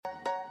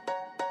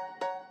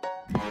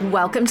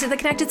Welcome to the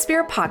Connected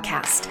Spirit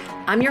Podcast.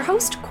 I'm your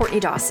host, Courtney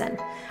Dawson.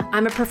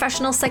 I'm a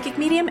professional psychic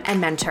medium and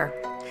mentor.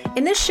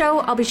 In this show,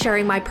 I'll be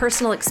sharing my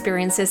personal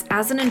experiences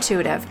as an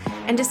intuitive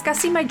and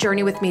discussing my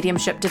journey with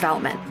mediumship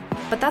development.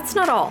 But that's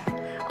not all.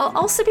 I'll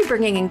also be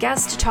bringing in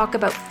guests to talk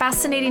about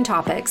fascinating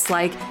topics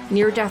like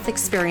near-death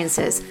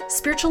experiences,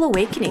 spiritual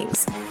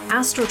awakenings,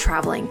 astral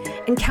traveling,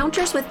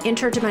 encounters with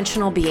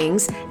interdimensional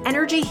beings,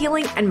 energy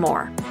healing, and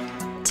more.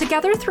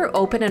 Together, through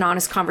open and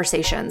honest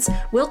conversations,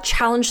 we'll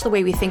challenge the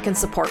way we think and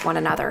support one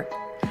another.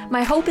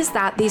 My hope is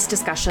that these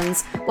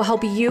discussions will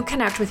help you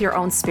connect with your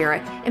own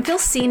spirit and feel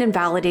seen and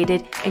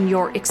validated in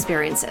your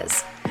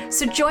experiences.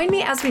 So join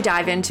me as we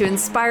dive into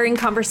inspiring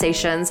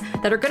conversations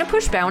that are going to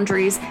push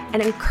boundaries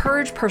and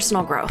encourage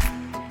personal growth.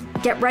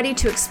 Get ready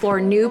to explore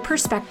new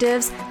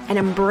perspectives and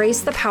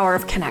embrace the power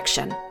of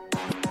connection.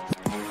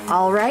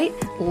 All right,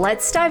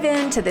 let's dive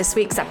into this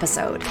week's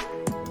episode.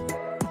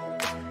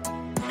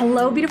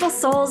 Hello, beautiful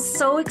souls.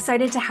 So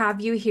excited to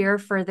have you here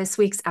for this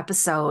week's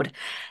episode.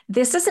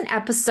 This is an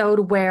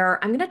episode where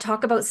I'm going to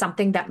talk about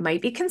something that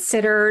might be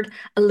considered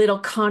a little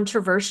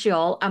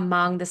controversial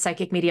among the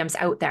psychic mediums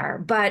out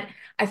there, but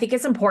I think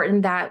it's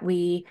important that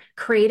we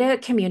create a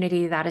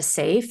community that is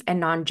safe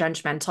and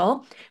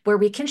non-judgmental, where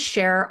we can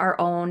share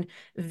our own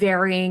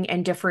varying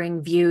and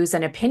differing views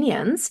and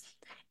opinions.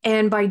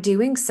 And by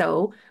doing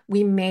so,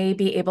 we may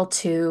be able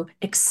to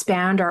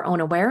expand our own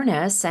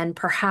awareness and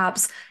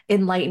perhaps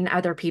enlighten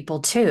other people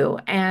too.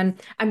 And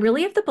I'm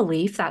really of the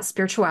belief that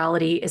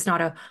spirituality is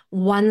not a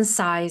one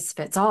size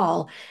fits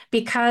all,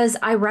 because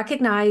I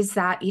recognize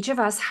that each of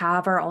us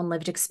have our own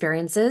lived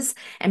experiences.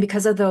 And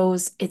because of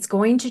those, it's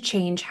going to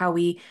change how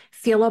we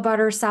feel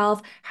about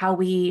ourselves, how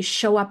we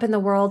show up in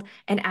the world,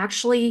 and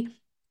actually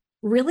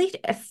really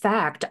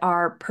affect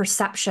our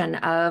perception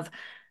of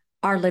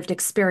our lived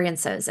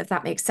experiences, if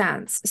that makes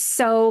sense.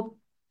 So,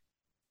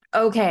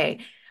 okay,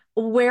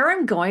 where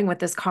I'm going with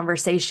this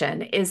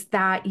conversation is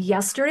that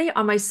yesterday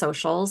on my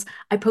socials,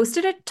 I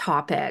posted a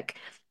topic,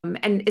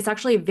 and it's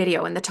actually a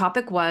video, and the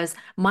topic was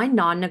my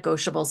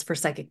non-negotiables for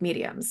psychic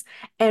mediums.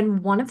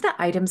 And one of the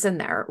items in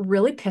there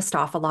really pissed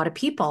off a lot of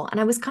people,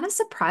 and I was kind of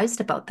surprised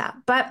about that.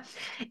 But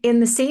in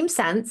the same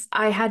sense,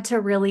 I had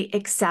to really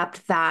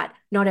accept that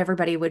not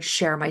everybody would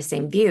share my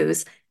same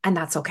views, and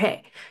that's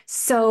okay.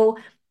 So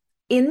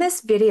in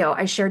this video,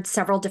 I shared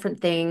several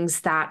different things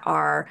that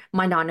are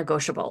my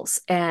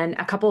non-negotiables, and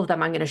a couple of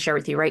them I'm going to share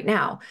with you right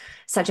now,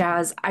 such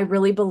as I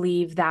really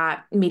believe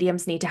that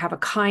mediums need to have a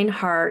kind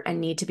heart and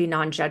need to be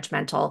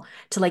non-judgmental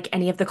to like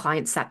any of the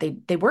clients that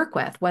they work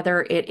with,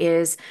 whether it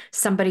is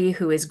somebody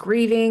who is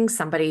grieving,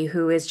 somebody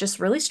who is just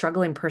really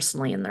struggling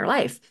personally in their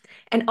life.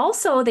 And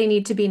also they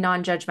need to be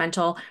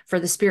non-judgmental for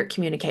the spirit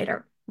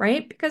communicator,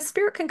 right? Because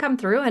spirit can come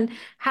through and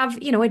have,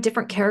 a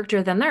different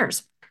character than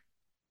theirs.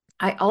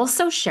 I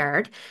also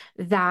shared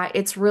that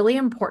it's really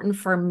important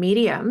for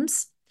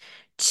mediums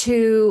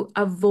to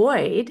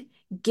avoid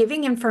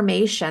giving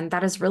information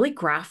that is really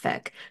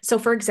graphic. So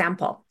for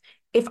example,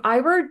 if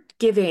I were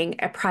giving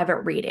a private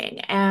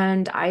reading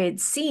and I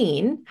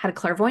had a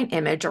clairvoyant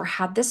image or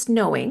had this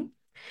knowing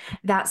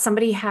that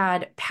somebody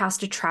had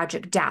passed a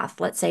tragic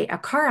death, let's say a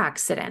car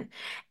accident,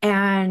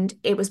 and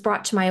it was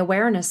brought to my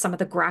awareness some of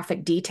the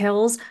graphic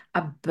details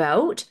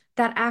about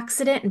that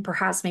accident and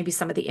perhaps maybe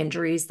some of the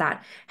injuries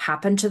that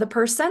happened to the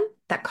person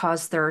that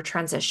caused their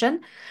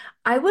transition,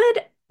 I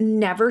would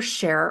never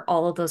share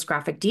all of those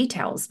graphic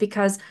details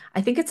because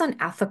I think it's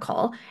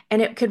unethical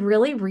and it could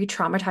really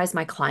re-traumatize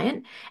my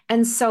client.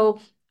 And so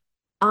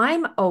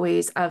I'm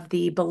always of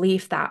the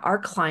belief that our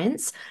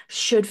clients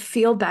should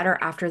feel better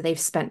after they've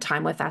spent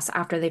time with us,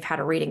 after they've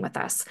had a reading with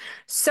us.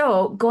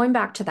 So going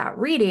back to that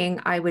reading,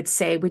 I would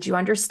say, would you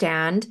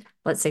understand,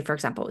 let's say, for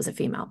example, it was a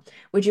female,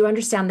 would you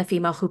understand the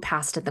female who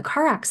passed in the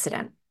car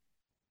accident?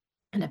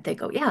 And if they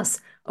go, yes,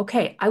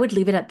 okay, I would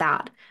leave it at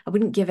that. I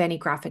wouldn't give any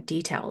graphic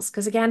details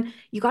because again,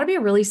 you got to be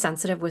really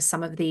sensitive with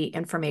some of the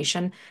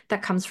information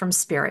that comes from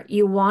spirit.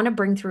 You want to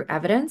bring through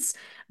evidence,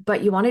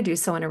 but you want to do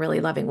so in a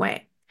really loving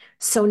way.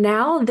 So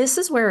now this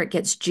is where it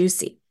gets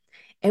juicy.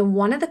 In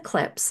one of the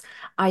clips,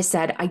 I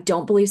said, I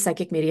don't believe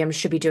psychic mediums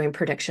should be doing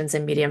predictions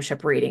and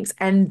mediumship readings.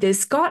 And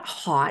this got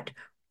hot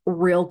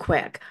real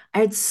quick.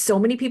 I had so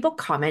many people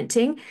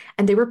commenting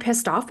and they were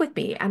pissed off with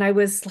me. And I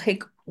was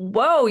like,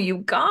 whoa,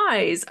 you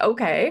guys,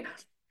 okay,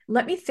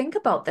 let me think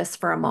about this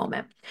for a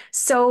moment.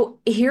 So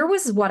here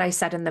was what I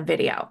said in the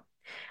video.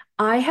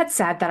 I had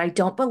said that I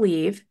don't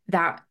believe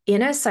that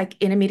in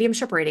a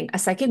mediumship reading, a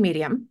psychic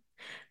medium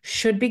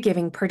should be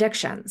giving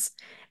predictions.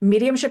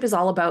 Mediumship is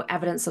all about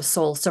evidence of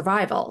soul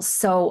survival.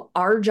 So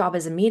our job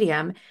as a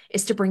medium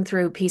is to bring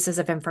through pieces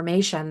of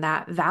information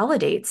that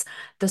validates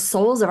the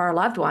souls of our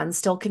loved ones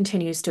still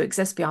continues to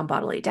exist beyond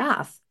bodily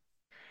death,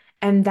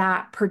 and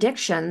that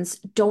predictions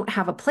don't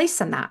have a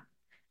place in that.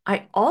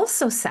 I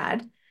also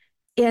said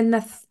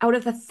out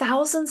of the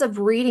thousands of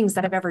readings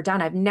that I've ever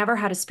done, I've never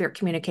had a spirit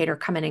communicator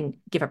come in and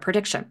give a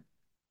prediction.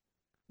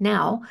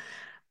 Now,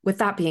 with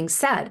that being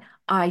said,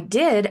 I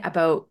did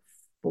about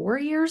 4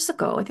 years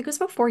ago, I think it was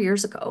about 4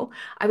 years ago,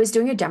 I was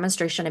doing a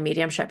demonstration of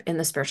mediumship in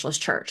the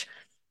Spiritualist Church.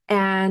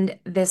 And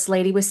this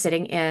lady was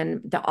sitting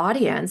in the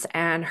audience,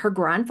 and her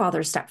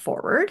grandfather stepped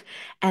forward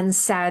and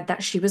said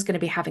that she was going to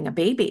be having a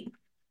baby.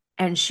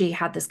 And she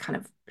had this kind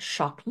of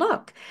shocked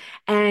look.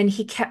 And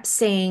he kept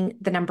saying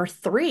the number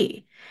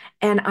three.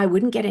 And I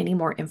wouldn't get any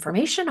more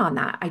information on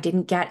that. I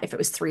didn't get if it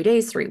was 3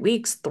 days, 3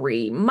 weeks,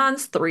 3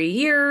 months, 3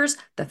 years,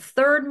 the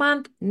third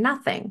month,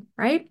 nothing,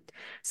 right?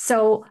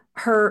 So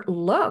her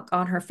look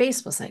on her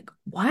face was like,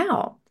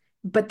 wow.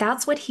 But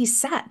that's what he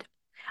said.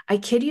 I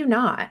kid you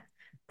not.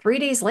 3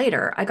 days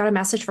later, I got a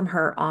message from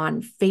her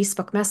on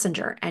Facebook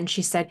Messenger, and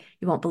she said,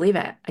 "You won't believe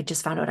it. I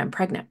just found out I'm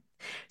pregnant."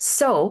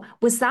 So,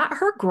 was that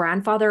her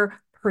grandfather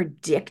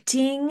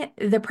predicting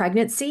the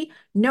pregnancy?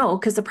 No,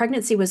 because the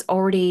pregnancy was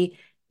already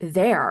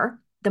there.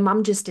 The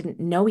mom just didn't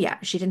know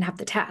yet. She didn't have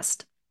the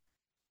test.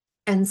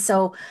 And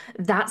so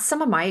that's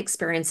some of my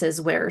experiences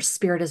where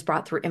spirit is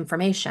brought through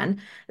information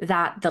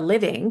that the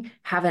living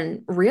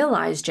haven't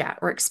realized yet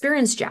or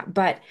experienced yet,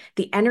 but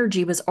the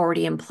energy was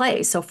already in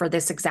play. So for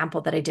this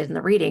example that I did in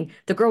the reading,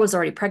 the girl was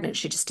already pregnant.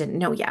 She just didn't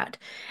know yet.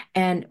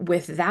 And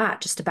with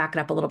that, just to back it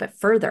up a little bit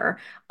further,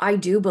 I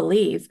do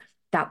believe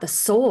that the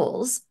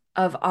souls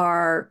of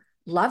our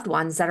loved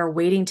ones that are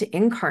waiting to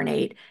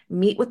incarnate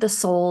meet with the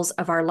souls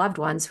of our loved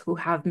ones who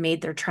have made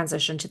their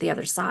transition to the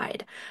other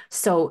side.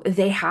 So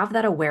they have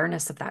that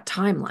awareness of that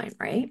timeline,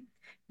 right?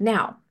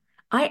 Now,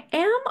 I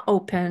am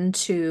open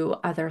to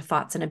other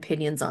thoughts and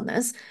opinions on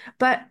this,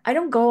 but I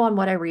don't go on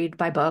what I read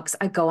by books.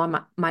 I go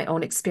on my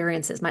own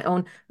experiences, my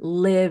own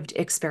lived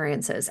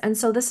experiences. And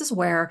so this is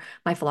where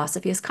my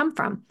philosophy has come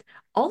from.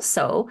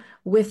 Also,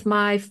 with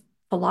my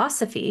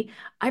philosophy,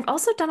 I've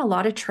also done a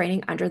lot of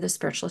training under the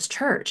spiritualist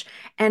church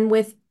and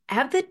with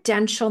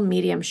evidential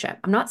mediumship.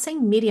 I'm not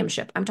saying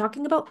mediumship, I'm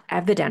talking about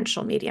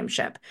evidential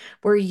mediumship,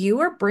 where you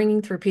are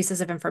bringing through pieces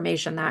of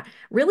information that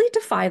really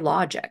defy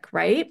logic,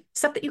 right?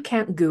 Stuff that you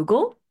can't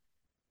Google.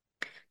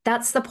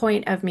 That's the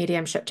point of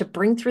mediumship, to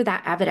bring through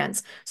that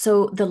evidence.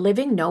 So the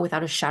living know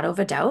without a shadow of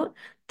a doubt,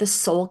 the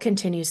soul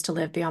continues to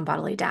live beyond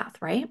bodily death,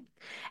 right?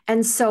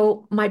 And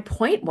so my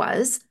point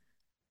was,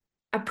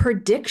 a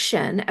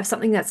prediction of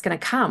something that's going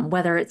to come,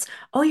 whether it's,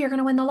 oh, you're going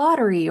to win the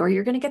lottery, or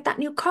you're going to get that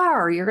new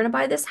car, or you're going to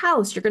buy this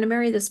house, you're going to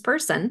marry this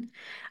person.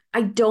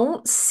 I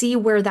don't see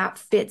where that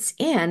fits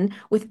in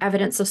with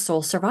evidence of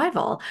soul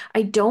survival.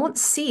 I don't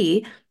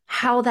see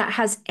how that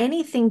has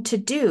anything to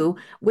do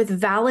with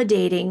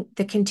validating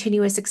the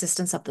continuous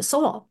existence of the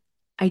soul.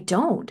 I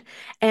don't.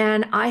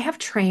 And I have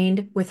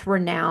trained with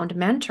renowned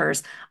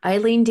mentors: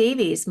 Eileen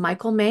Davies,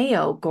 Michael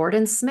Mayo,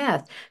 Gordon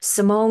Smith,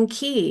 Simone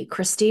Key,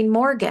 Christine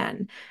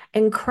Morgan,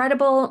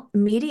 incredible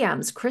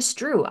mediums, Chris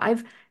Drew.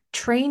 I've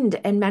trained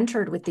and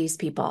mentored with these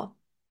people,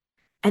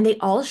 and they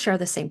all share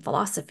the same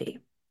philosophy.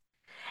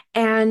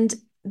 And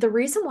the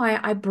reason why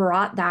I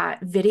brought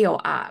that video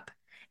up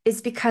is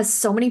because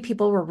so many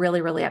people were really,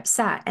 really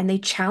upset, and they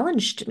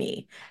challenged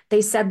me. They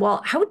said,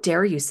 well, how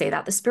dare you say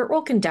that? The spirit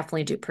world can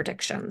definitely do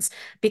predictions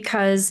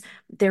because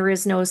there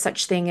is no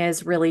such thing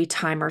as really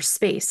time or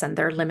space, and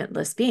they're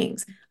limitless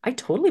beings. I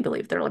totally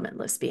believe they're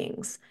limitless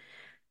beings.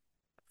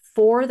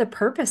 For the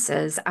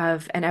purposes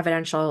of an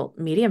evidential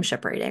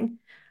mediumship reading,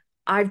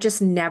 I've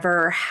just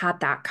never had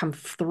that come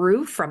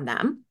through from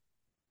them.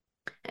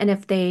 And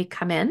if they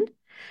come in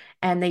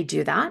and they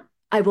do that,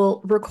 I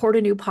will record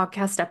a new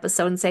podcast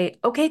episode and say,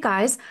 okay,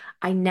 guys,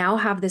 I now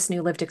have this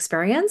new lived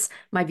experience.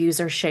 My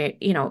views are,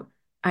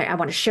 I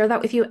want to share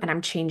that with you, and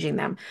I'm changing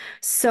them.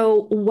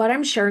 So what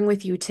I'm sharing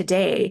with you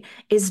today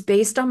is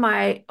based on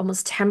my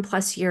almost 10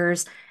 plus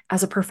years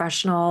as a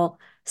professional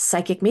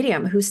psychic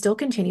medium who still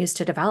continues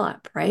to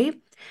develop, right?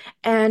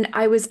 And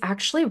I was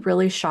actually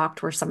really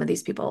shocked where some of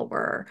these people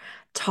were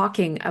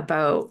talking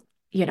about,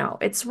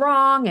 it's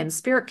wrong and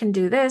spirit can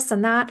do this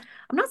and that.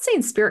 I'm not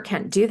saying spirit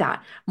can't do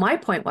that. My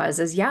point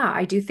is, yeah,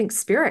 I do think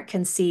spirit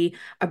can see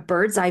a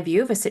bird's eye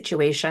view of a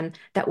situation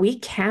that we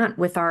can't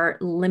with our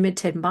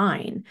limited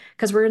mind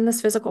because we're in this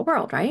physical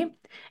world, right?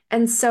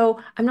 And so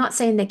I'm not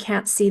saying they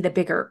can't see the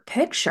bigger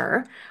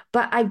picture,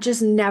 but I've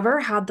just never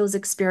had those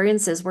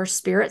experiences where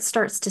spirit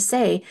starts to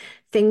say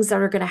things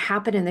that are going to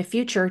happen in the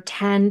future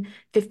 10,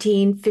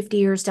 15, 50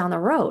 years down the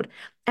road.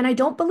 And I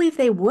don't believe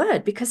they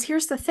would, because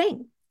here's the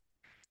thing.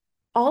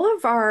 All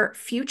of our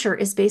future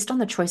is based on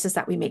the choices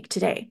that we make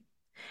today.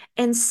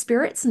 And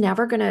spirit's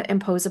never going to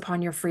impose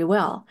upon your free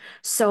will.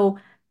 So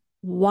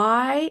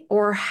why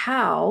or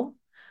how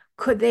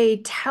could they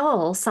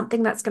tell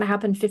something that's going to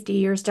happen 50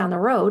 years down the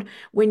road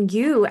when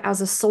you, as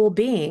a soul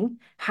being,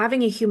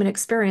 having a human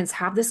experience,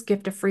 have this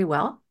gift of free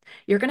will?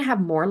 You're going to have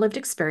more lived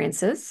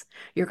experiences.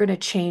 You're going to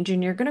change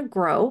and you're going to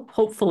grow,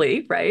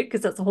 hopefully, right?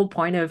 Because that's the whole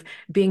point of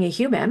being a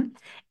human.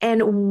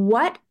 And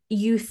what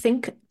you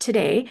think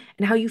today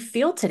and how you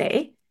feel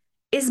today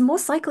is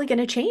most likely going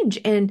to change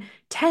in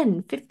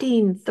 10,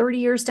 15, 30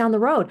 years down the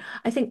road.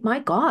 I think, my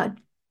God,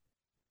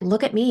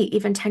 look at me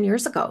even 10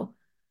 years ago,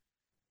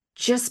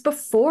 just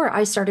before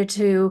I started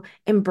to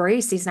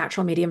embrace these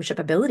natural mediumship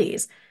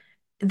abilities.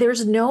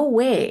 There's no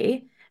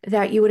way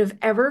that you would have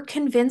ever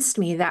convinced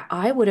me that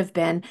I would have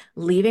been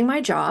leaving my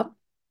job,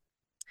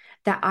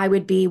 that I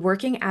would be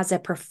working as a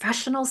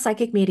professional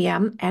psychic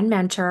medium and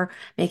mentor,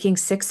 making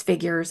six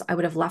figures. I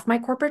would have left my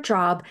corporate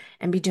job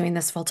and be doing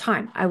this full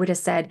time. I would have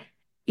said,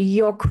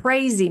 "You're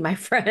crazy, my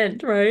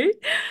friend," right?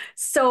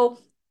 So,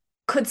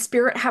 could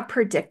Spirit have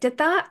predicted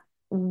that?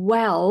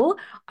 Well,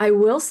 I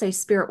will say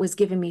Spirit was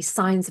giving me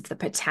signs of the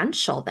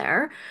potential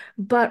there,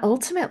 but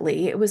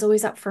ultimately it was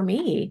always up for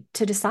me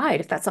to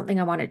decide if that's something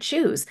I want to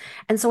choose.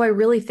 And so I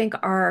really think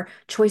our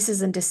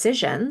choices and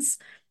decisions,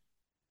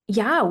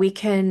 yeah, we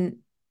can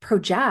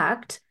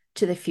project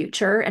to the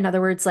future. In other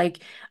words,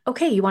 like,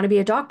 okay, you want to be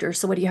a doctor.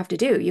 So what do you have to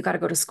do? You got to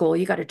go to school,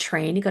 you got to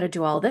train, you got to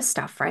do all this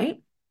stuff,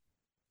 right?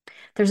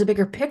 There's a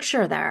bigger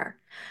picture there.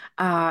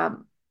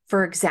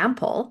 For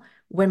example,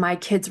 when my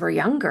kids were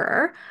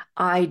younger,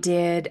 I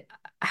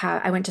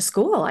went to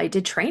school. I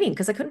did training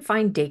because I couldn't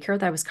find daycare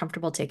that I was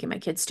comfortable taking my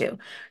kids to.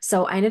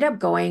 So I ended up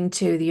going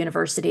to the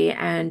university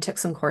and took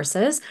some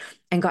courses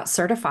and got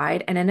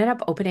certified and ended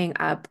up opening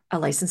up a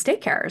licensed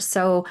daycare.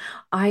 So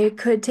I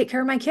could take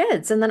care of my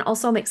kids and then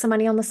also make some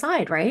money on the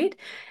side, right?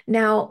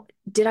 Now,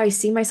 did I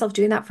see myself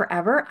doing that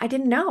forever? I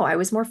didn't know. I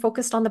was more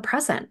focused on the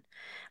present.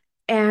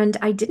 And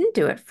I didn't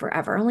do it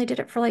forever. I only did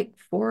it for like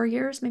 4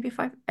 years, maybe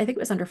five. I think it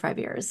was under 5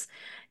 years.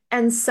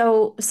 And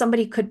so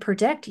somebody could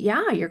predict,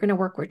 yeah, you're going to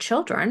work with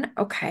children.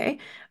 Okay.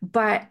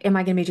 But am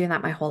I going to be doing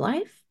that my whole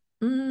life?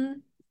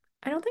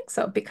 I don't think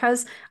so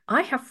because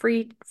I have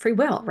free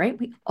will, right?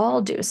 We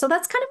all do. So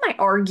that's kind of my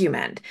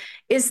argument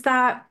is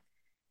that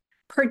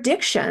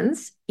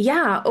predictions,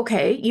 yeah,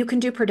 okay, you can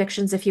do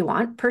predictions if you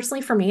want.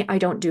 Personally, for me, I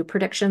don't do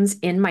predictions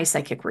in my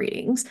psychic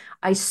readings.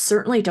 I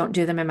certainly don't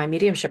do them in my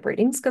mediumship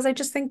readings because I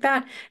just think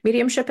that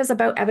mediumship is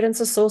about evidence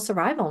of soul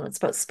survival and it's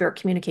about spirit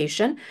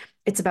communication.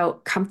 It's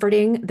about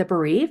comforting the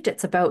bereaved.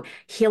 It's about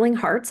healing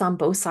hearts on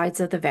both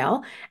sides of the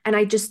veil. And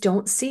I just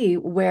don't see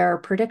where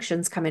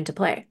predictions come into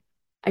play.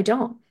 I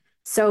don't.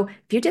 So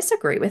if you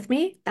disagree with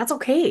me, that's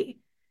okay.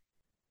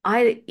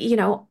 I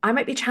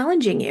might be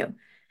challenging you.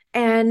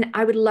 And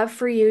I would love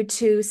for you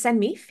to send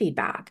me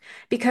feedback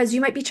because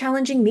you might be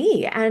challenging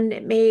me and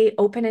it may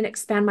open and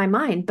expand my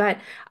mind. But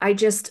I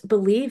just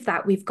believe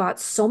that we've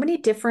got so many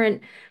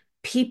different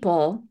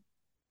people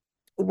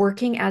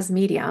working as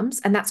mediums,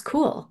 and that's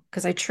cool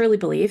because I truly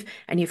believe,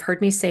 and you've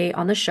heard me say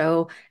on the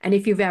show, and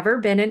if you've ever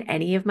been in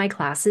any of my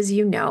classes,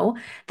 you know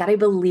that I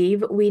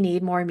believe we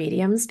need more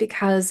mediums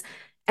because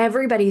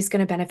everybody's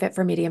going to benefit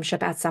from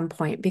mediumship at some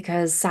point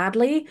because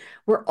sadly,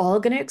 we're all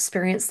going to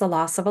experience the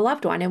loss of a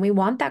loved one, and we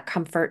want that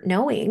comfort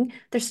knowing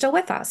they're still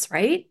with us,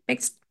 right?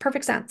 Makes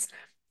perfect sense.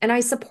 And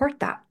I support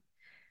that.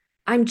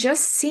 I'm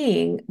just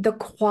seeing the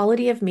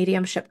quality of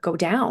mediumship go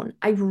down.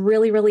 I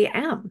really, really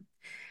am.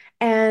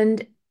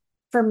 And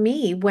for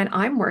me, when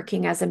I'm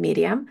working as a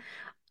medium,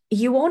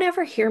 you won't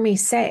ever hear me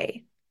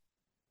say,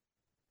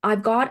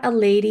 I've got a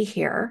lady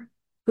here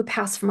who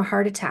passed from a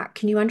heart attack.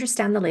 Can you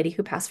understand the lady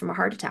who passed from a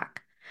heart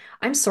attack?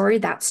 I'm sorry,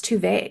 that's too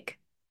vague.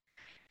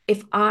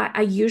 If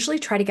I usually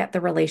try to get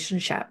the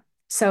relationship.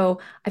 So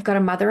I've got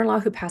a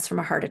mother-in-law who passed from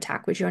a heart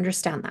attack. Would you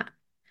understand that?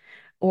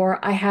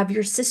 Or I have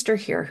your sister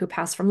here who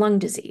passed from lung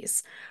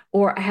disease.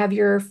 Or I have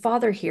your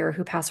father here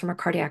who passed from a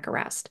cardiac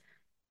arrest.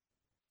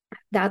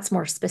 That's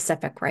more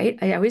specific, right?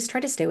 I always try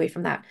to stay away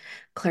from that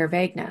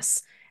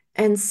clairvagueness.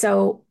 And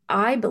so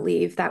I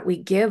believe that we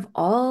give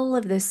all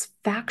of this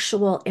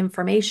factual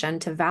information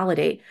to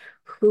validate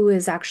who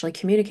is actually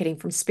communicating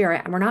from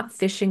spirit, and we're not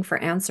fishing for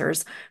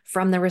answers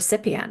from the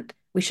recipient.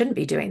 We shouldn't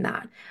be doing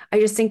that. I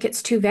just think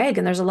it's too vague.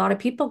 And there's a lot of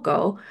people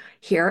go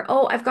here,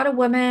 oh, I've got a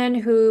woman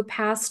who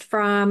passed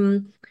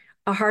from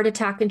a heart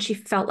attack and she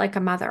felt like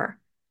a mother.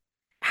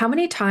 How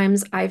many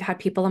times I've had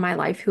people in my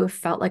life who have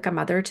felt like a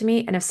mother to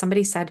me. And if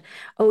somebody said,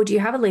 oh, do you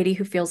have a lady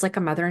who feels like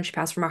a mother and she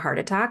passed from a heart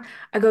attack?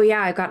 I go,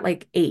 yeah, I got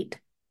like eight.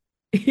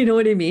 You know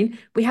what I mean?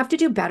 We have to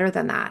do better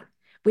than that.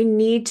 We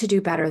need to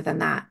do better than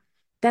that.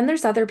 Then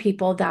there's other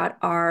people that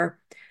are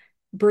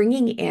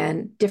bringing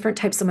in different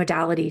types of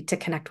modality to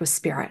connect with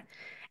spirit.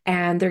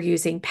 And they're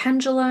using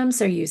pendulums,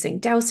 they're using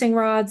dowsing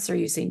rods, they're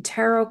using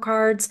tarot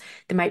cards,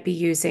 they might be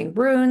using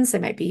runes, they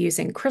might be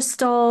using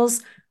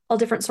crystals, all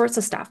different sorts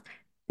of stuff.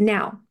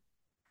 Now,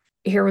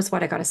 here was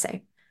what I got to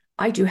say.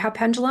 I do have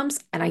pendulums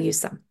and I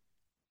use them.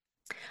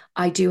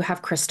 I do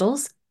have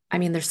crystals. I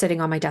mean, they're sitting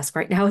on my desk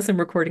right now as I'm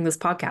recording this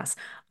podcast.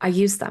 I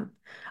use them.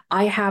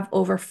 I have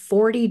over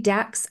 40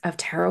 decks of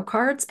tarot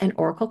cards and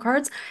oracle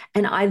cards,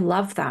 and I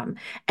love them.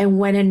 And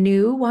when a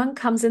new one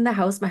comes in the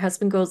house, my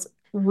husband goes,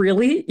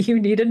 really?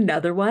 You need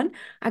another one?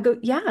 I go,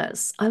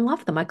 yes, I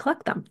love them. I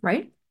collect them,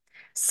 right?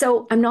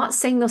 So I'm not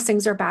saying those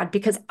things are bad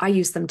because I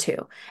use them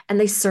too, and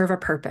they serve a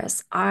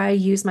purpose. I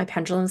use my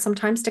pendulum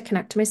sometimes to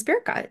connect to my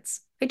spirit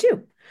guides. I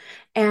do.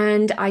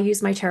 And I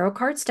use my tarot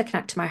cards to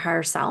connect to my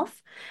higher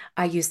self.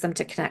 I use them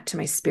to connect to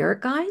my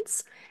spirit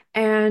guides.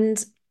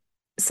 And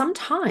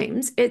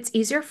sometimes it's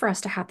easier for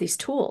us to have these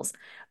tools.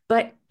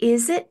 But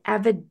is it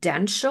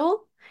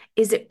evidential?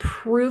 Is it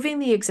proving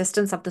the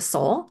existence of the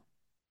soul?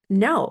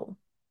 No.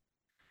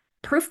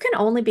 Proof can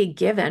only be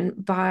given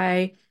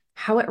by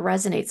how it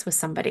resonates with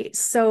somebody.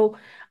 So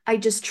I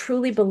just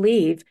truly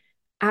believe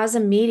as a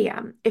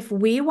medium, if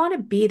we want to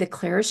be the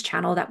clearest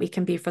channel that we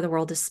can be for the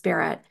world of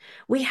spirit,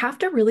 we have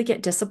to really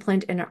get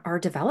disciplined in our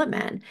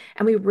development.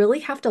 And we really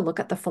have to look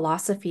at the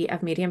philosophy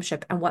of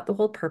mediumship and what the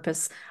whole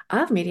purpose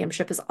of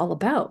mediumship is all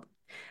about.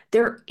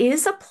 There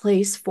is a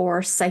place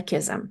for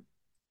psychism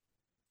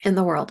in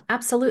the world.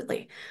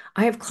 Absolutely.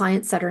 I have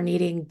clients that are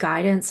needing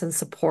guidance and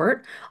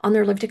support on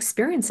their lived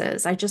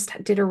experiences. I just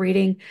did a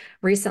reading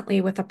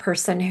recently with a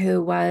person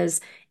who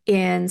was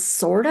in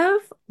sort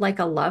of like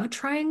a love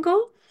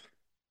triangle.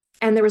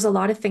 And there was a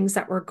lot of things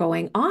that were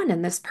going on.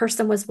 And this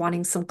person was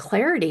wanting some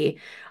clarity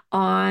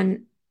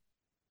on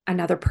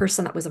another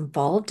person that was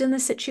involved in the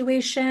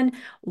situation,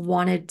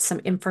 wanted some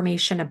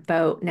information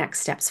about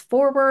next steps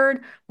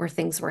forward, where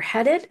things were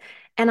headed.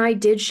 And I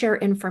did share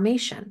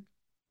information.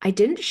 I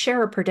didn't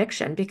share a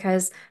prediction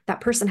because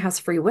that person has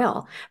free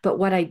will. But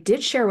what I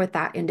did share with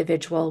that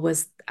individual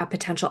was a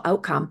potential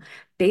outcome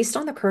based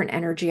on the current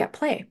energy at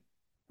play,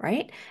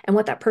 right? And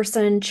what that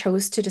person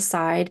chose to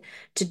decide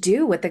to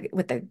do with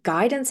the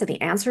guidance and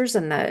the answers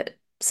and the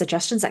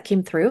suggestions that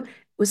came through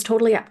was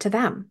totally up to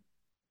them,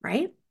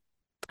 right?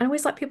 I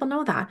always let people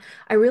know that.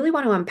 I really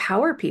want to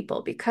empower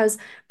people because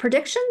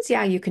predictions,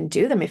 yeah, you can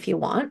do them if you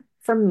want.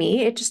 For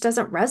me, it just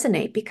doesn't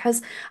resonate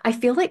because I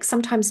feel like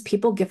sometimes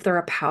people give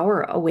their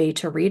power away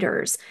to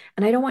readers.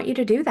 And I don't want you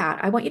to do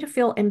that. I want you to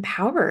feel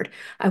empowered.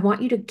 I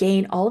want you to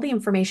gain all the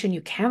information you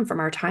can from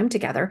our time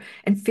together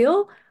and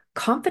feel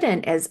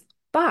confident as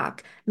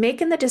fuck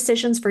making the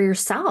decisions for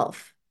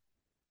yourself.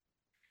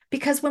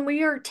 Because when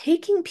we are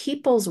taking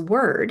people's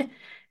word,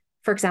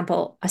 for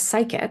example, a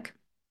psychic,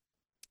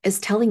 is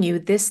telling you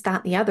this,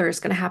 that, and the other is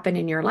going to happen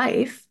in your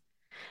life,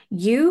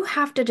 you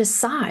have to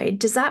decide,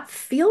 does that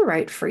feel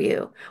right for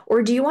you?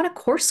 Or do you want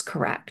to course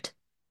correct?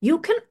 You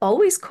can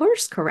always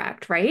course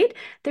correct, right?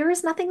 There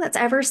is nothing that's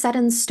ever set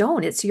in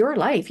stone. It's your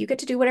life. You get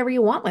to do whatever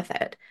you want with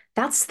it.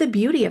 That's the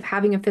beauty of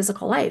having a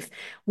physical life.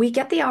 We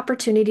get the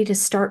opportunity to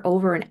start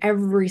over in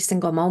every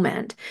single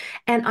moment.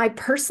 And I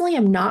personally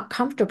am not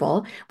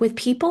comfortable with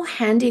people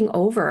handing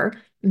over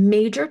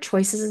major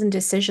choices and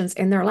decisions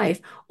in their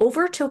life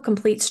over to a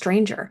complete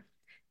stranger.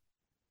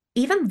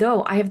 Even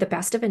though I have the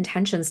best of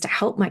intentions to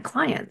help my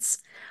clients,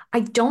 I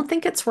don't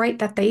think it's right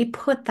that they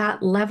put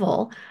that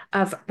level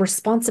of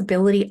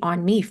responsibility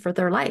on me for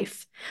their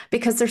life.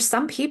 Because there's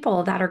some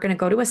people that are going to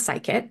go to a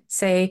psychic,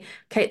 say,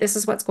 okay, this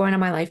is what's going on in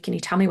my life. Can you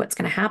tell me what's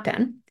going to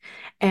happen?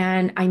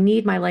 And I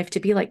need my life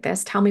to be like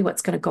this. Tell me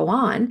what's going to go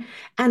on.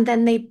 And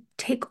then they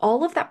take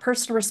all of that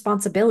personal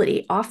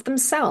responsibility off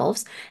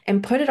themselves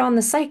and put it on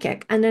the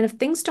psychic. And then if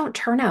things don't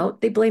turn out,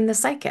 they blame the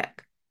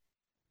psychic.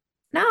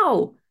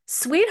 No,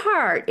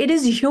 sweetheart, it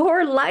is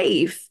your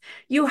life.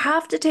 You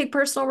have to take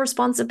personal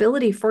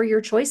responsibility for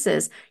your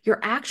choices, your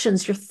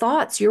actions, your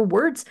thoughts, your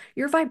words,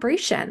 your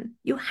vibration.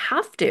 You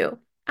have to.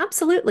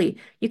 Absolutely.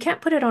 You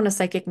can't put it on a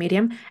psychic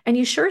medium, and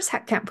you sure as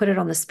heck can't put it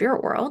on the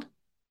spirit world,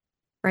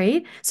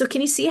 right? So,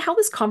 can you see how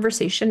this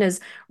conversation is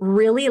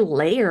really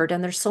layered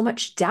and there's so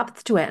much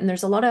depth to it? And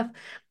there's a lot of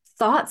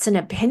thoughts and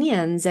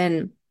opinions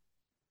and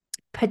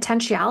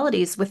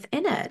potentialities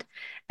within it.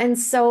 And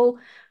so,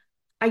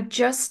 I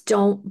just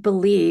don't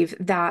believe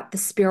that the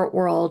spirit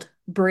world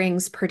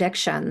brings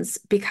predictions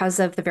because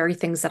of the very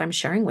things that I'm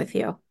sharing with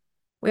you.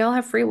 We all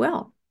have free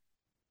will.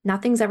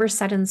 Nothing's ever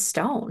set in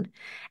stone.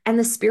 And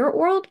the spirit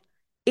world,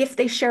 if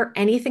they share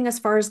anything as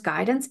far as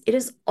guidance, it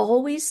is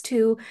always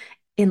to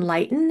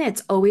enlighten,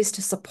 it's always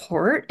to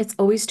support, it's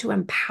always to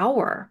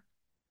empower.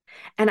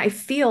 And I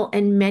feel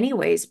in many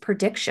ways,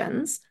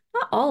 predictions,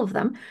 not all of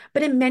them,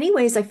 but in many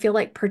ways, I feel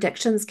like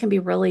predictions can be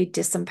really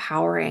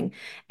disempowering.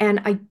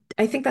 And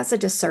I think that's a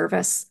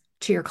disservice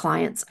to your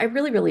clients. I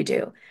really, really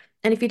do.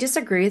 And if you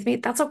disagree with me,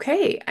 that's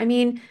okay. I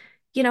mean,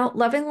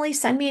 lovingly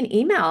send me an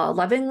email,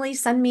 lovingly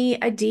send me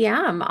a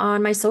DM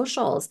on my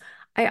socials.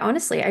 I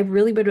honestly, I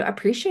really would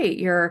appreciate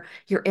your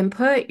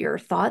input, your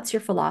thoughts,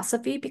 your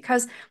philosophy,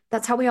 because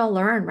that's how we all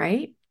learn,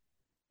 right?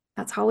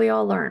 That's how we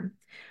all learn.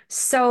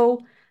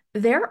 So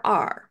there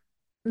are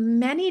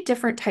many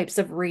different types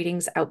of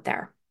readings out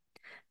there.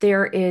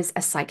 There is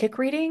a psychic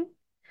reading.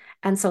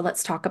 And so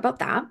let's talk about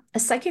that. A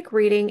psychic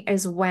reading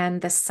is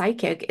when the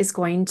psychic is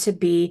going to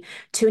be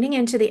tuning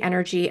into the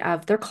energy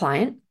of their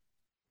client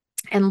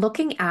and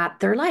looking at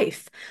their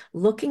life,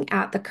 looking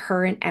at the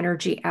current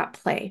energy at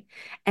play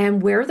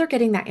and where they're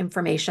getting that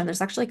information. There's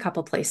actually a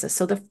couple places.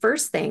 So the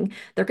first thing,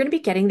 they're going to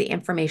be getting the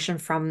information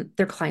from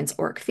their client's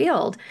auric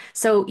field.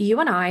 So you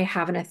and I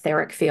have an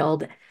etheric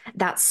field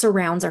that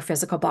surrounds our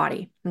physical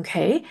body,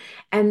 okay?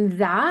 And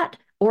that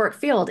auric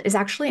field is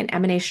actually an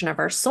emanation of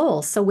our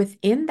soul. So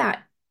within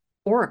that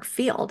auric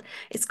field,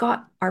 it's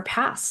got our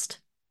past,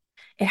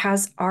 it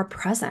has our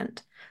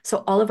present.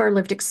 So all of our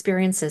lived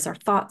experiences, our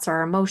thoughts,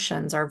 our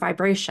emotions, our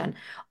vibration,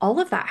 all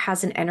of that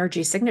has an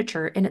energy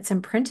signature and it's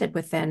imprinted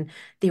within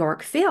the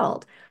auric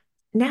field.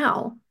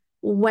 Now,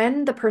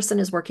 when the person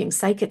is working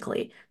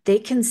psychically, they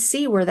can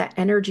see where that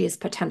energy is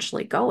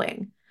potentially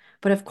going.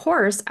 But of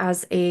course,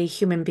 as a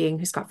human being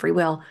who's got free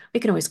will, we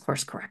can always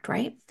course correct,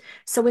 right?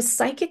 So a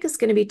psychic is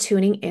going to be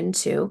tuning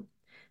into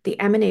the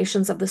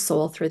emanations of the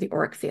soul through the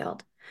auric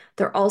field.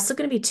 They're also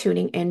going to be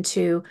tuning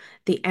into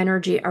the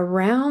energy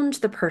around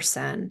the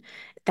person.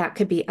 That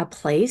could be a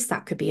place,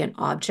 that could be an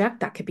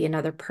object, that could be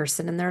another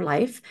person in their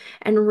life.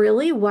 And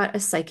really, what a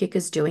psychic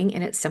is doing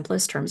in its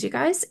simplest terms, you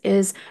guys,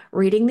 is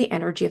reading the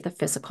energy of the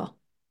physical.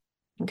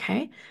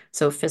 Okay.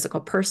 So,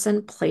 physical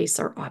person, place,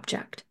 or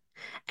object,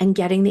 and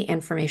getting the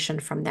information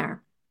from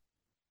there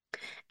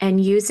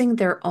and using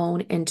their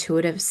own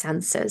intuitive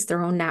senses,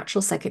 their own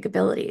natural psychic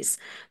abilities.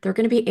 They're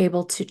going to be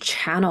able to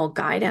channel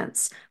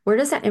guidance. Where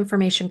does that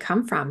information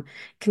come from?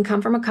 It can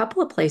come from a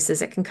couple of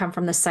places. It can come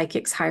from the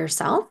psychic's higher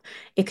self.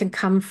 It can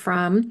come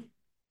from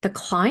the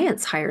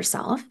client's higher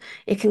self.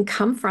 It can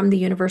come from the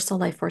universal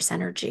life force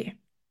energy.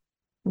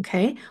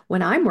 Okay.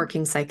 When I'm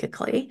working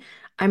psychically,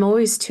 I'm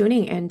always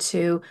tuning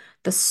into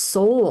the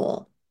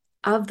soul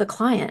of the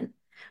client.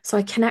 So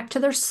I connect to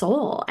their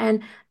soul.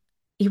 And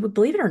you would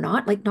believe it or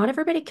not, like not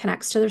everybody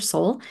connects to their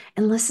soul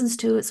and listens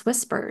to its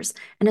whispers.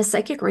 And a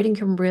psychic reading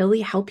can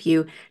really help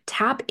you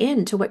tap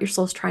into what your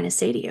soul's trying to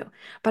say to you.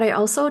 But I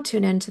also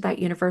tune into that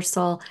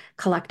universal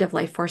collective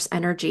life force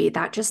energy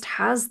that just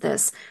has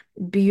this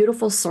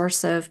beautiful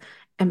source of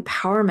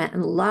empowerment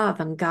and love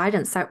and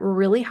guidance that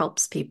really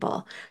helps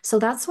people. So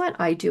that's what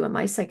I do in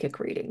my psychic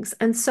readings.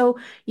 And so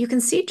you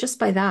can see just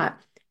by that,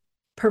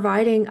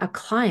 providing a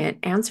client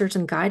answers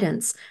and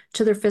guidance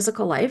to their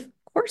physical life,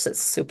 of course,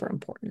 it's super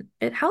important.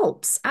 It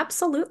helps.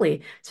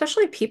 Absolutely.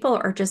 Especially if people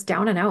are just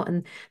down and out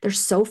and they're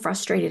so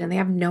frustrated and they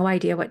have no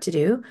idea what to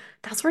do.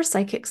 That's where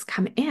psychics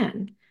come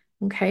in.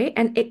 Okay.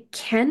 And it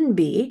can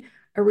be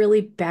a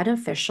really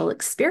beneficial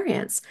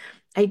experience.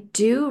 I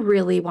do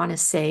really want to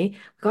say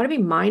we got to be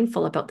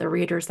mindful about the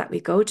readers that we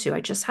go to. I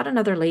just had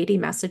another lady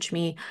message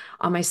me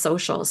on my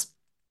socials.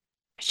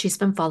 She's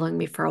been following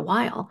me for a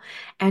while,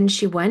 and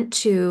she went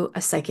to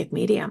a psychic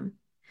medium.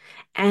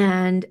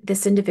 And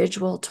this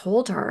individual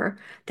told her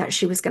that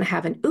she was going to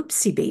have an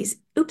oopsie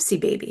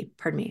baby,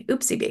 pardon me,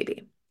 oopsie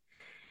baby.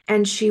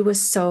 And she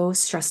was so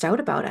stressed out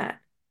about it.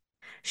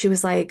 She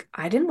was like,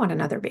 I didn't want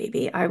another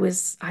baby. I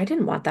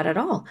didn't want that at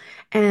all.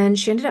 And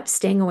she ended up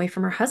staying away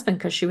from her husband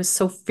because she was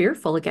so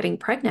fearful of getting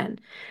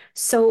pregnant.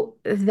 So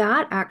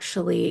that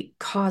actually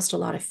caused a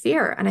lot of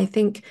fear. And I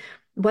think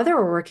whether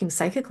we're working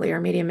psychically or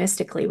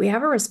mediumistically, we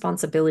have a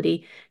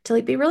responsibility to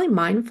like be really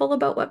mindful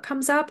about what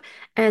comes up.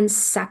 And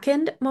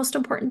second, most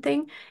important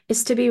thing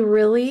is to be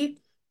really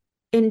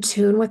in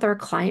tune with our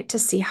client to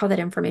see how that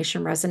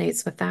information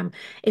resonates with them.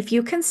 If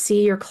you can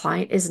see your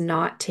client is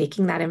not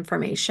taking that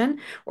information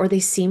or they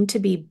seem to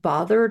be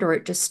bothered or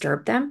it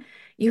disturbed them,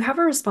 you have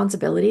a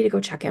responsibility to go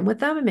check in with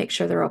them and make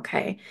sure they're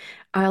okay.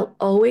 I'll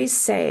always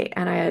say,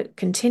 and I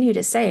continue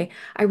to say,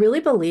 I really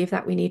believe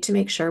that we need to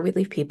make sure we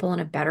leave people in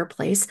a better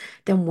place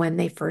than when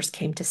they first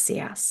came to see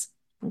us.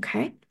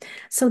 Okay.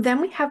 So then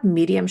we have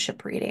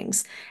mediumship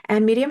readings,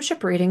 and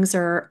mediumship readings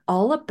are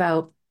all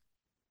about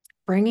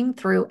bringing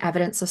through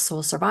evidence of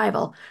soul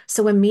survival.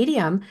 So a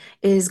medium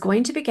is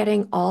going to be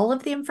getting all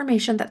of the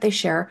information that they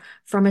share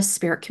from a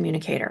spirit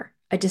communicator,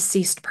 a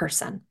deceased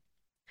person.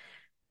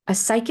 A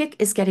psychic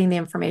is getting the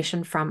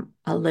information from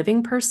a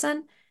living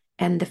person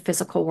and the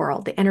physical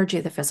world, the energy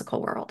of the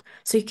physical world.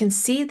 So you can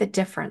see the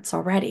difference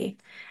already.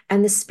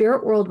 And the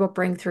spirit world will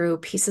bring through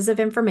pieces of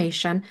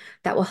information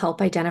that will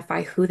help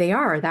identify who they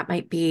are. That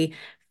might be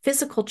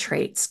physical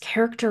traits,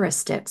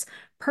 characteristics,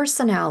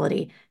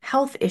 personality,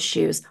 health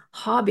issues,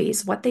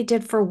 hobbies, what they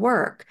did for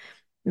work.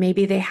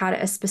 Maybe they had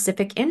a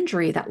specific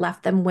injury that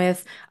left them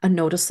with a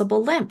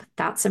noticeable limp.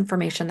 That's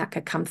information that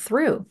could come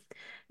through.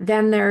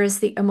 Then there's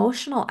the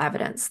emotional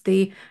evidence,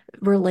 the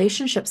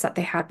relationships that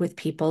they had with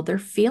people, their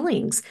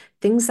feelings,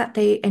 things that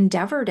they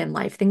endeavored in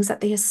life, things that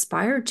they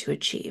aspired to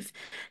achieve,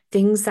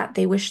 things that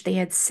they wish they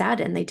had said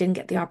and they didn't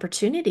get the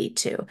opportunity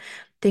to,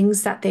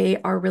 things that they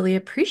are really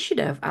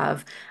appreciative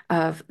of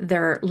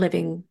their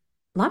living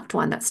loved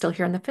one that's still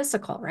here in the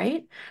physical,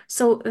 right?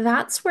 So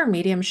that's where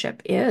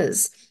mediumship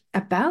is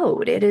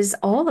about. It is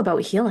all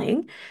about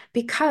healing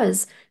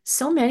because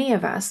so many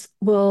of us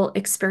will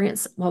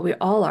experience, well, we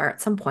all are at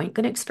some point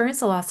going to experience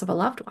the loss of a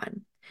loved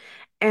one.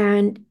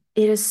 And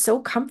it is so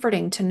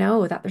comforting to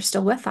know that they're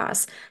still with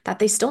us, that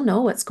they still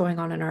know what's going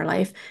on in our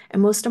life.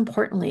 And most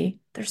importantly,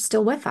 they're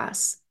still with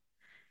us.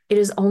 It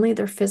is only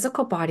their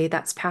physical body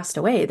that's passed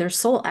away, their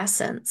soul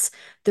essence,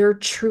 their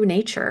true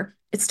nature.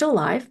 It's still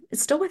alive,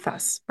 it's still with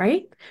us,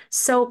 right?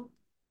 So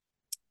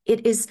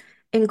it is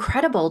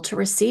incredible to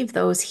receive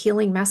those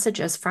healing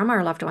messages from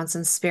our loved ones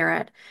in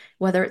spirit,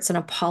 whether it's an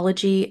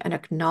apology, an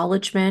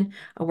acknowledgement,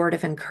 a word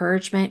of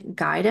encouragement,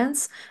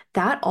 guidance.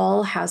 That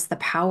all has the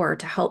power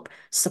to help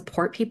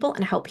support people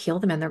and help heal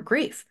them in their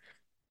grief.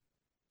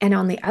 And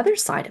on the other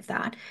side of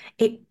that,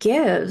 it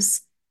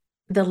gives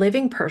the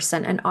living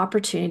person an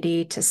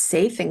opportunity to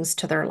say things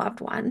to their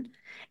loved one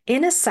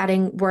in a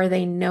setting where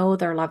they know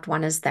their loved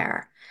one is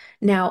there.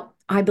 Now,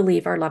 I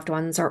believe our loved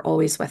ones are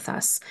always with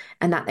us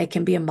and that they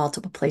can be in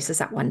multiple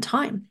places at one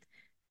time.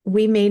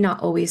 We may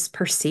not always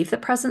perceive the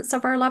presence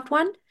of our loved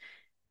one.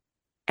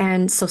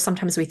 And so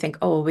sometimes we think,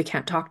 oh, we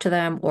can't talk to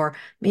them, or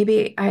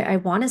maybe I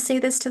want to say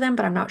this to them,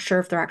 but I'm not sure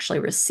if they're actually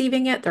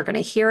receiving it. They're going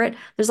to hear it.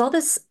 There's all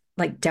this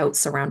like doubt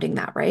surrounding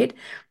that, right?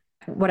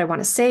 What I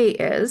want to say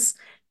is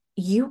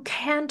you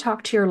can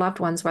talk to your loved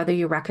ones whether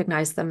you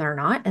recognize them or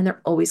not, and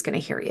they're always going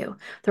to hear you.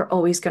 They're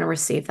always going to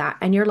receive that.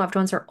 And your loved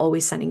ones are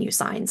always sending you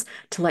signs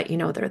to let you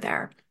know they're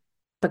there.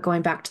 But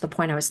going back to the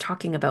point I was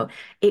talking about,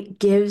 it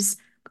gives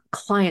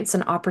clients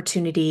an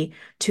opportunity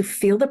to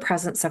feel the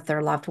presence of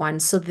their loved one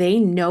so they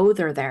know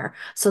they're there.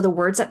 So the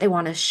words that they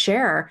want to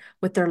share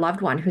with their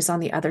loved one who's on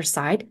the other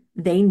side,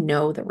 they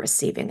know they're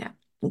receiving it.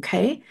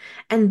 Okay.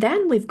 And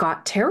then we've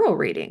got tarot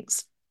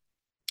readings.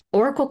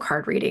 Oracle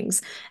card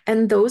readings.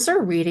 And those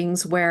are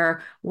readings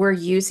where we're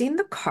using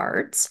the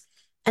cards,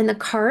 and the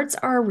cards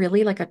are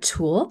really like a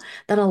tool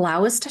that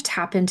allow us to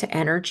tap into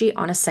energy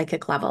on a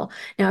psychic level.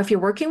 Now, if you're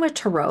working with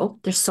tarot,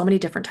 there's so many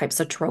different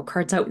types of tarot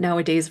cards out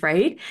nowadays,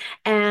 right?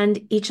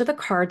 And each of the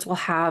cards will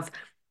have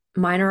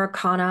minor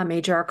arcana,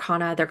 major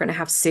arcana, they're going to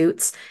have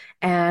suits,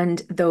 and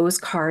those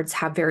cards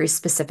have very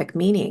specific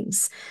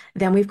meanings.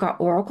 Then we've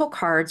got oracle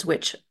cards,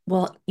 which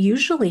will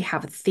usually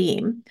have a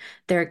theme.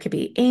 There could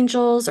be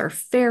angels or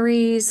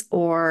fairies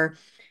or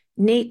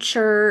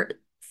nature,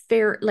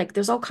 fair, like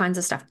there's all kinds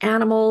of stuff,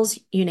 animals,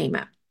 you name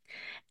it.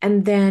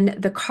 And then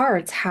the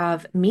cards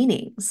have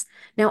meanings.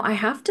 Now, I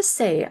have to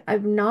say,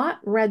 I've not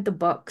read the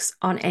books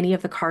on any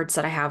of the cards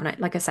that I have. And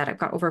like I said, I've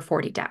got over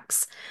 40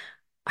 decks.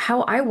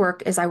 How I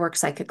work is I work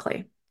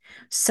psychically.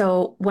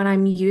 So when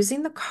I'm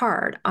using the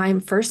card, I'm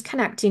first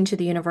connecting to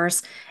the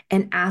universe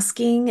and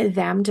asking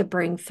them to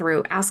bring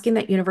through, asking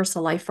that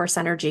universal life force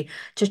energy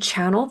to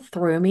channel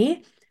through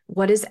me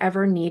what is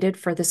ever needed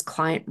for this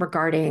client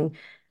regarding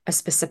a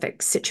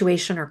specific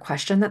situation or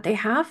question that they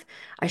have.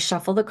 I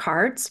shuffle the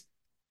cards.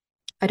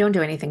 I don't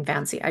do anything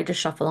fancy. I just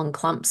shuffle in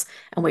clumps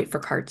and wait for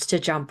cards to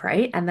jump,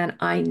 right? And then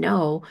I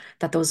know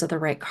that those are the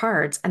right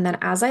cards. And then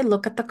as I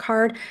look at the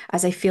card,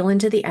 as I feel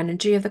into the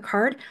energy of the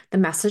card, the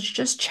message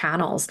just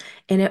channels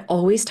and it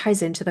always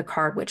ties into the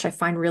card, which I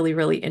find really,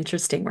 really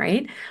interesting,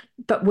 right?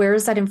 But where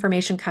is that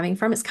information coming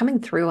from? It's coming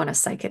through on a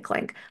psychic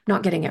link, I'm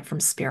not getting it from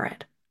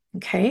spirit.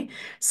 Okay,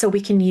 so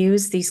we can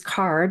use these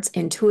cards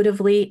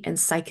intuitively and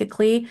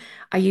psychically.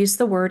 I use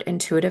the word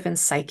intuitive and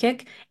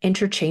psychic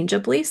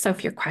interchangeably. So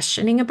if you're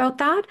questioning about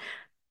that,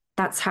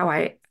 that's how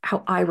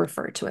I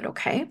refer to it,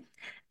 okay?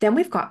 Then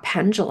we've got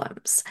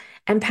pendulums.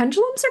 And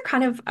pendulums are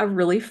kind of a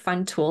really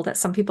fun tool that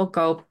some people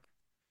go,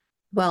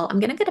 well,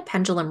 I'm going to get a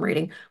pendulum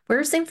reading.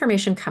 Where's the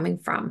information coming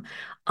from?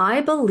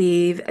 I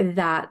believe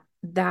that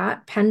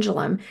that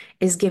pendulum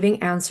is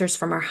giving answers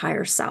from our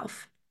higher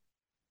self.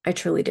 I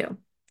truly do.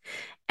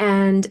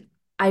 And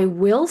I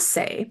will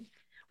say,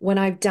 when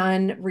I've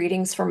done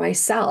readings for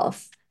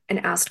myself and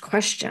asked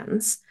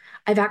questions,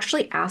 I've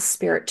actually asked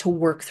spirit to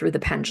work through the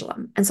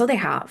pendulum. And so they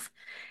have.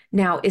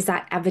 Now, is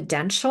that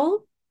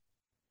evidential?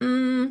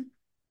 Mm,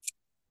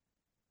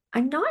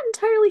 I'm not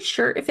entirely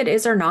sure if it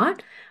is or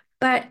not,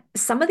 but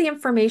some of the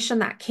information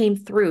that came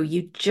through,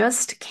 you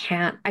just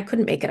can't, I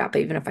couldn't make it up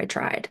even if I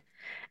tried.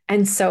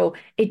 And so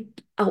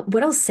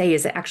what I'll say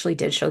is it actually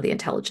did show the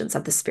intelligence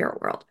of the spirit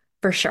world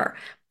for sure.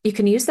 You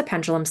can use the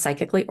pendulum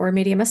psychically or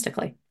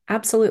mediumistically.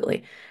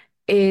 Absolutely.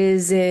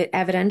 Is it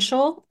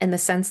evidential in the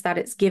sense that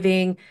it's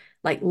giving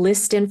like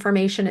list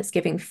information, it's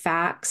giving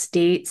facts,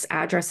 dates,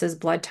 addresses,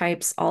 blood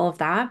types, all of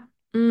that?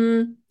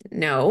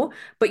 No,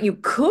 but you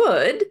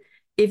could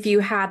if you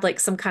had like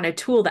some kind of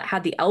tool that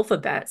had the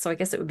alphabet. So I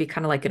guess it would be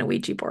kind of like an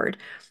Ouija board.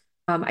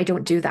 I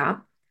don't do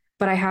that,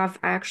 but I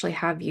actually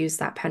have used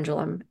that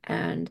pendulum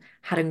and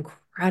had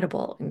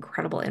incredible,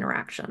 incredible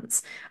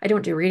interactions. I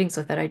don't do readings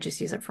with it. I just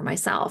use it for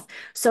myself.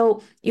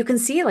 So you can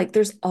see like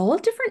there's all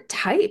different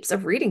types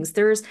of readings.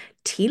 There's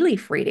tea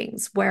leaf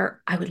readings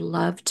where I would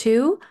love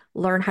to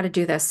learn how to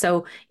do this.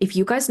 So if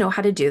you guys know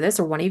how to do this,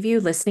 or one of you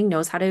listening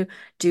knows how to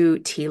do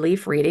tea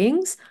leaf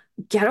readings,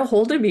 get a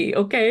hold of me,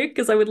 okay?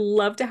 Because I would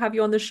love to have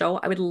you on the show.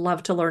 I would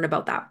love to learn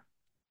about that.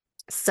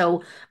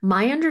 So,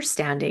 my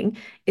understanding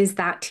is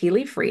that tea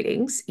leaf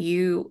readings,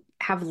 you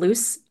have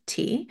loose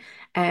tea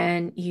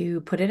and you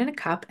put it in a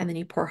cup and then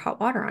you pour hot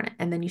water on it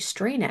and then you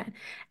strain it.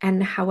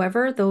 And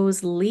however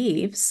those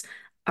leaves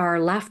are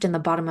left in the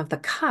bottom of the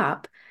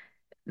cup,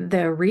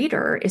 the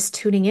reader is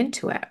tuning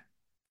into it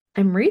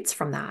and reads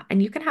from that.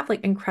 And you can have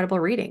like incredible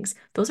readings.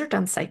 Those are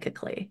done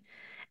psychically.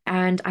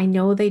 And I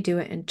know they do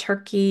it in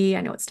Turkey.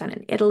 I know it's done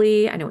in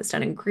Italy. I know it's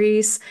done in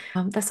Greece.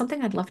 That's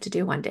something I'd love to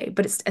do one day,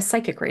 but it's a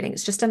psychic reading.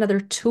 It's just another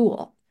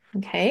tool.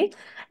 Okay.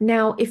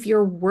 Now, if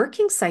you're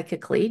working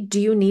psychically, do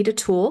you need a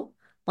tool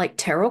like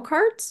tarot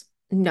cards?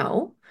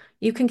 No.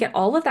 You can get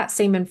all of that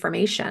same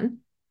information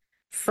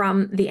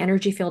from the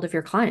energy field of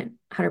your client,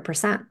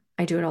 100%.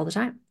 I do it all the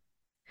time.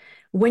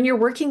 When you're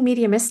working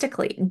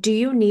mediumistically, do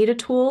you need a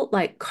tool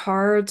like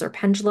cards or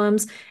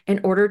pendulums in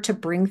order to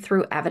bring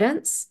through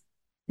evidence?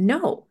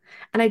 No.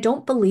 And I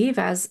don't believe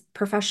as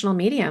professional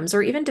mediums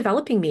or even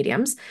developing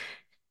mediums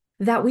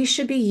that we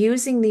should be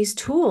using these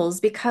tools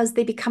because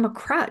they become a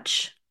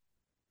crutch.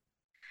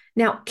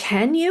 Now,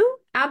 can you?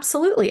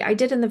 Absolutely. I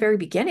did in the very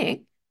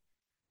beginning,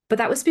 but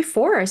that was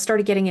before I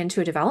started getting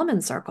into a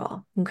development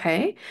circle.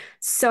 Okay.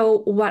 So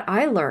what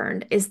I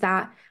learned is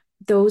that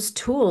those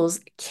tools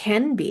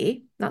can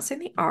be Not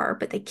saying they are,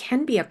 but they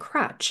can be a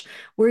crutch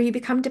where you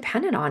become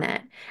dependent on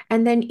it.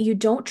 And then you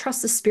don't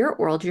trust the spirit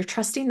world. You're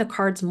trusting the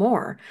cards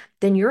more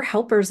than your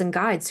helpers and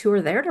guides who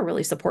are there to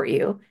really support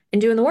you in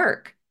doing the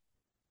work.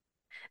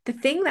 The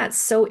thing that's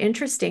so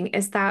interesting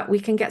is that we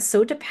can get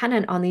so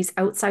dependent on these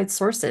outside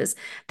sources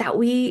that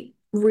we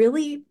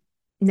really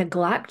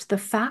neglect the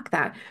fact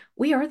that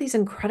we are these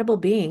incredible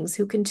beings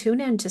who can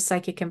tune into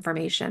psychic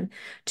information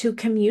to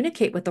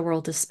communicate with the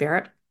world of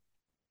spirit.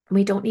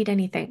 We don't need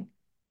anything.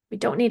 We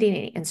don't need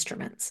any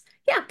instruments.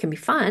 Yeah, it can be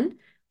fun,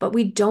 but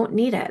we don't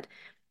need it.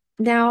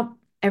 Now,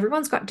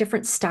 everyone's got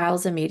different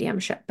styles of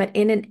mediumship, but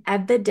in an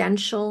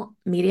evidential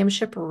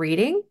mediumship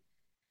reading,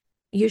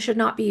 you should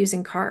not be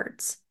using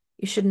cards.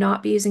 You should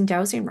not be using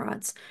dowsing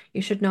rods.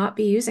 You should not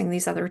be using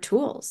these other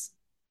tools.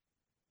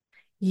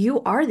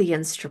 You are the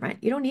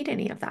instrument. You don't need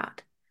any of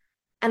that.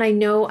 And I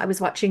know I was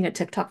watching a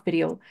TikTok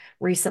video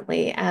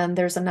recently, and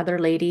there's another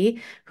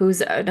lady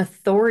who's an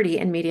authority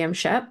in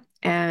mediumship,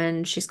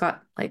 and she's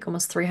got like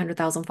almost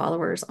 300,000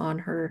 followers on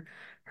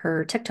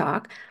her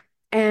TikTok.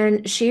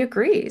 And she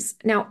agrees.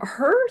 Now,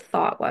 her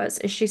thought was,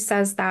 is she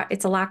says that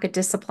it's a lack of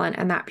discipline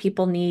and that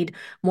people need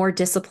more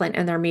discipline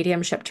in their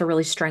mediumship to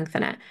really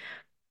strengthen it.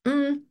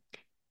 Mm,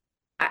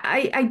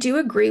 I do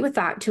agree with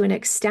that to an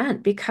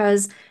extent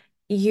because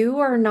you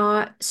are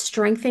not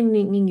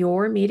strengthening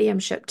your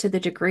mediumship to the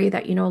degree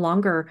that you no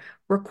longer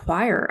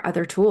require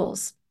other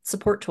tools,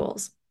 support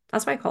tools.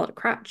 That's why I call it a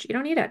crutch. You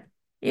don't need it.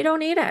 You don't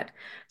need it.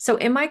 So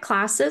in my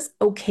classes,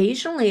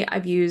 occasionally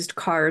I've used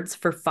cards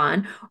for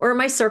fun, or in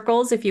my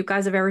circles, if you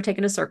guys have ever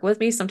taken a circle with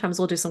me, sometimes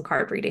we'll do some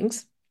card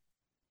readings.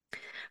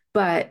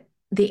 But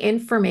the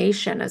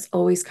information has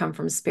always come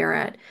from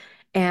spirit.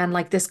 And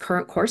like this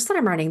current course that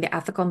I'm running, the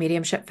Ethical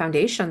Mediumship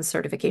Foundation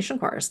certification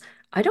course,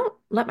 I don't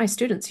let my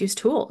students use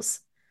tools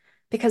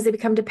because they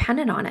become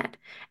dependent on it.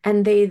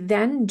 And they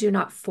then do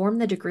not form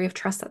the degree of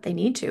trust that they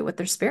need to with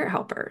their spirit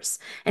helpers.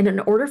 And in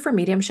order for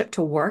mediumship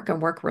to work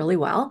and work really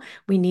well,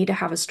 we need to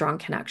have a strong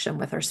connection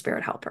with our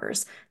spirit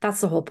helpers. That's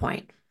the whole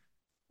point.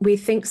 We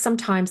think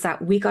sometimes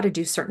that we got to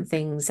do certain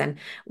things and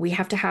we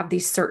have to have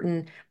these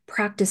certain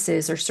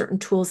practices or certain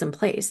tools in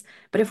place.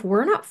 But if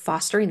we're not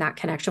fostering that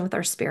connection with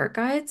our spirit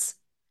guides,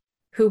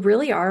 who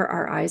really are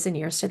our eyes and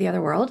ears to the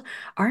other world,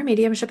 our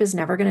mediumship is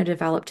never going to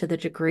develop to the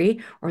degree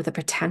or the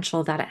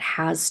potential that it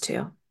has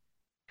to.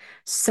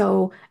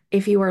 So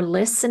if you are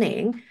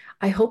listening,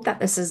 I hope that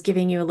this is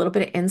giving you a little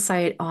bit of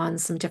insight on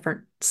some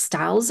different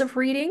styles of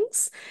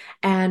readings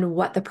and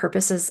what the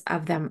purposes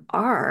of them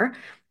are,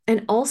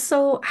 and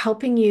also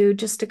helping you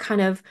just to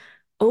kind of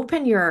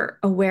open your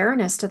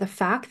awareness to the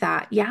fact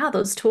that, yeah,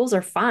 those tools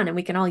are fun and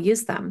we can all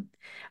use them.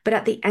 But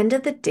at the end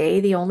of the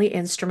day, the only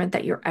instrument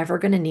that you're ever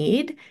going to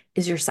need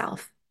is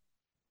yourself.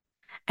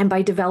 And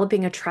by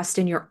developing a trust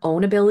in your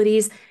own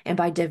abilities and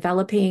by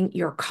developing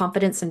your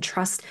confidence and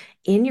trust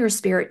in your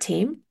spirit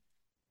team,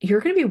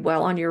 you're going to be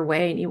well on your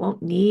way and you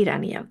won't need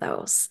any of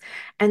those.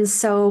 And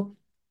so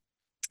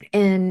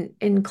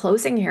in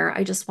closing here,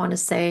 I just want to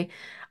say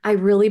I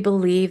really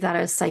believe that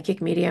as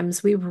psychic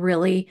mediums, we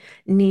really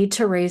need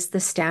to raise the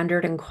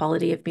standard and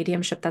quality of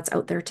mediumship that's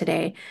out there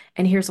today.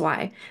 And here's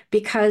why.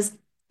 Because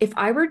if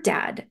I were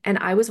dead and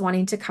I was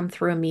wanting to come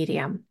through a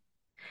medium,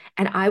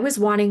 and I was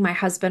wanting my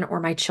husband or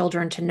my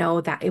children to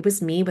know that it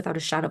was me without a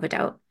shadow of a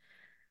doubt,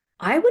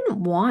 I wouldn't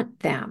want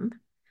them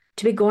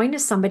to be going to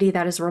somebody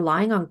that is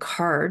relying on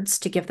cards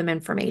to give them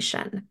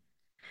information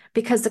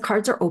because the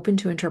cards are open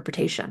to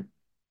interpretation.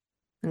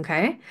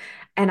 Okay.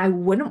 And I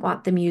wouldn't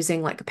want them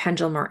using like a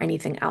pendulum or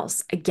anything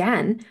else.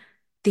 Again,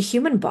 the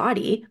human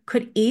body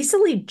could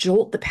easily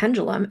jolt the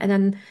pendulum and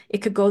then it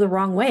could go the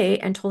wrong way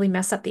and totally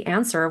mess up the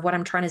answer of what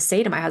I'm trying to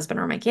say to my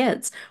husband or my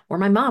kids or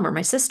my mom or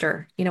my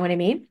sister. You know what I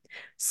mean?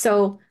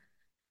 So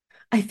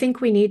I think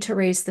we need to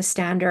raise the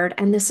standard.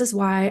 And this is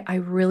why I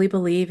really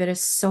believe it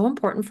is so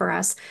important for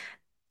us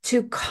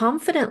to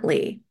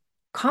confidently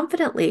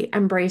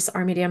embrace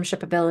our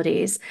mediumship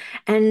abilities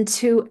and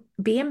to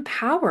be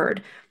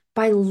empowered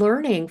by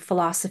learning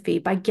philosophy,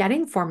 by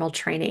getting formal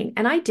training.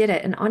 And I did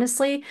it. And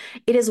honestly,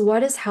 it is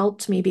what has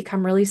helped me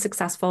become really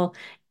successful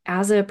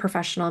as a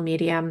professional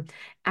medium,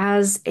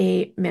 as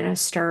a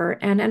minister,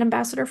 and an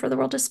ambassador for the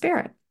world of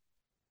spirit.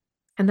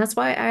 And that's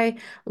why I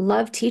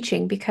love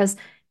teaching, because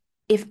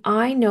if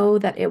I know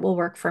that it will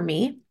work for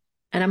me,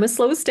 and I'm a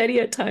slow, steady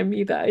at time,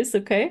 you guys,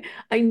 okay?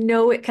 I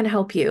know it can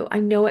help you.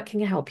 I know it can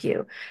help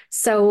you.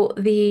 So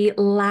the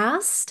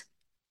last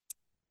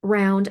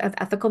round of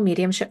ethical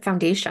mediumship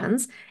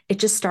foundations. It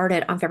just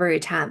started on February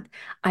 10th.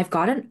 I've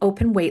got an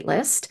open wait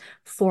list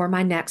for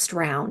my next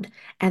round,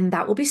 and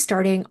that will be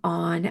starting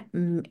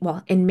on,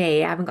 well, in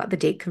May. I haven't got the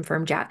date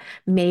confirmed yet,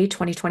 May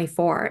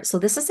 2024. So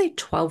this is a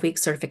 12-week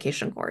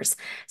certification course.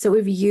 So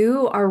if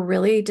you are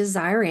really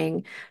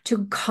desiring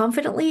to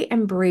confidently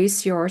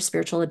embrace your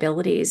spiritual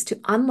abilities, to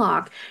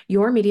unlock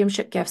your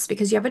mediumship gifts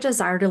because you have a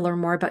desire to learn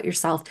more about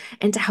yourself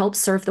and to help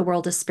serve the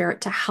world of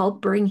spirit, to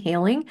help bring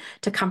healing,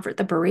 to comfort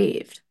the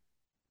bereaved,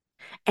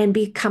 and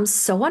become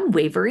so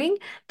unwavering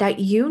that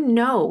you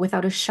know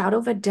without a shadow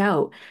of a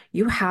doubt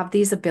you have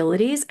these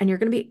abilities and you're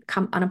going to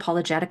become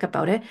unapologetic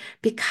about it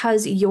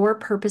because your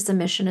purpose and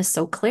mission is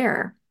so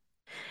clear.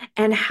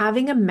 And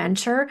having a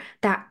mentor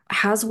that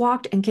has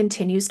walked and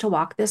continues to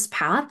walk this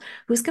path,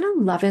 who's going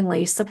to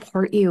lovingly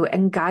support you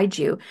and guide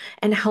you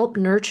and help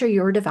nurture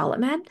your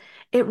development,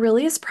 it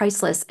really is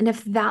priceless. And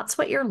if that's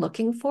what you're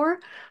looking for,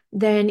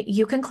 then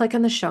you can click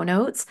in the show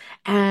notes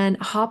and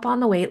hop on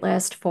the wait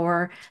list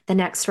for the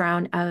next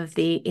round of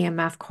the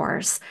EMF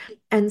course.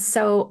 And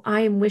so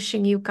I am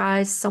wishing you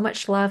guys so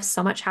much love,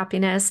 so much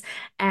happiness,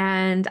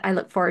 and I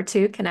look forward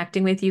to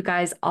connecting with you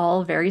guys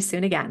all very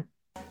soon again.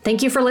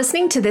 Thank you for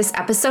listening to this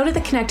episode of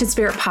the Connected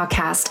Spirit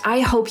Podcast. I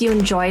hope you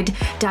enjoyed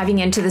diving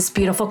into this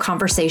beautiful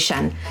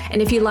conversation.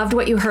 And if you loved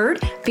what you heard,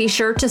 be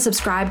sure to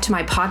subscribe to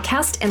my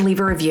podcast and leave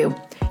a review.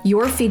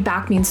 Your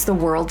feedback means the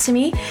world to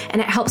me,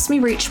 and it helps me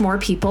reach more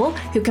people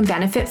who can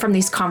benefit from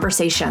these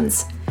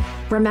conversations.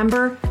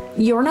 Remember,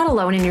 you're not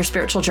alone in your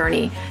spiritual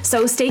journey.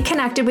 So stay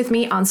connected with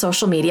me on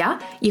social media.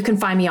 You can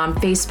find me on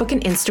Facebook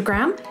and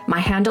Instagram. My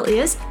handle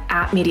is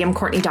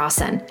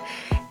 @MediumCourtneyDawson.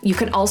 You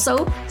can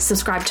also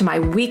subscribe to my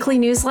weekly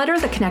newsletter,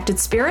 The Connected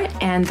Spirit,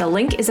 and the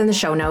link is in the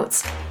show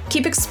notes.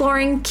 Keep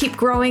exploring, keep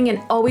growing,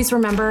 and always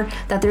remember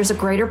that there's a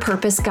greater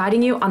purpose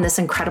guiding you on this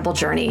incredible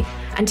journey.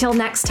 Until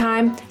next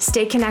time,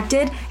 stay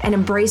connected and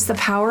embrace the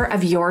power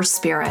of your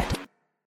spirit.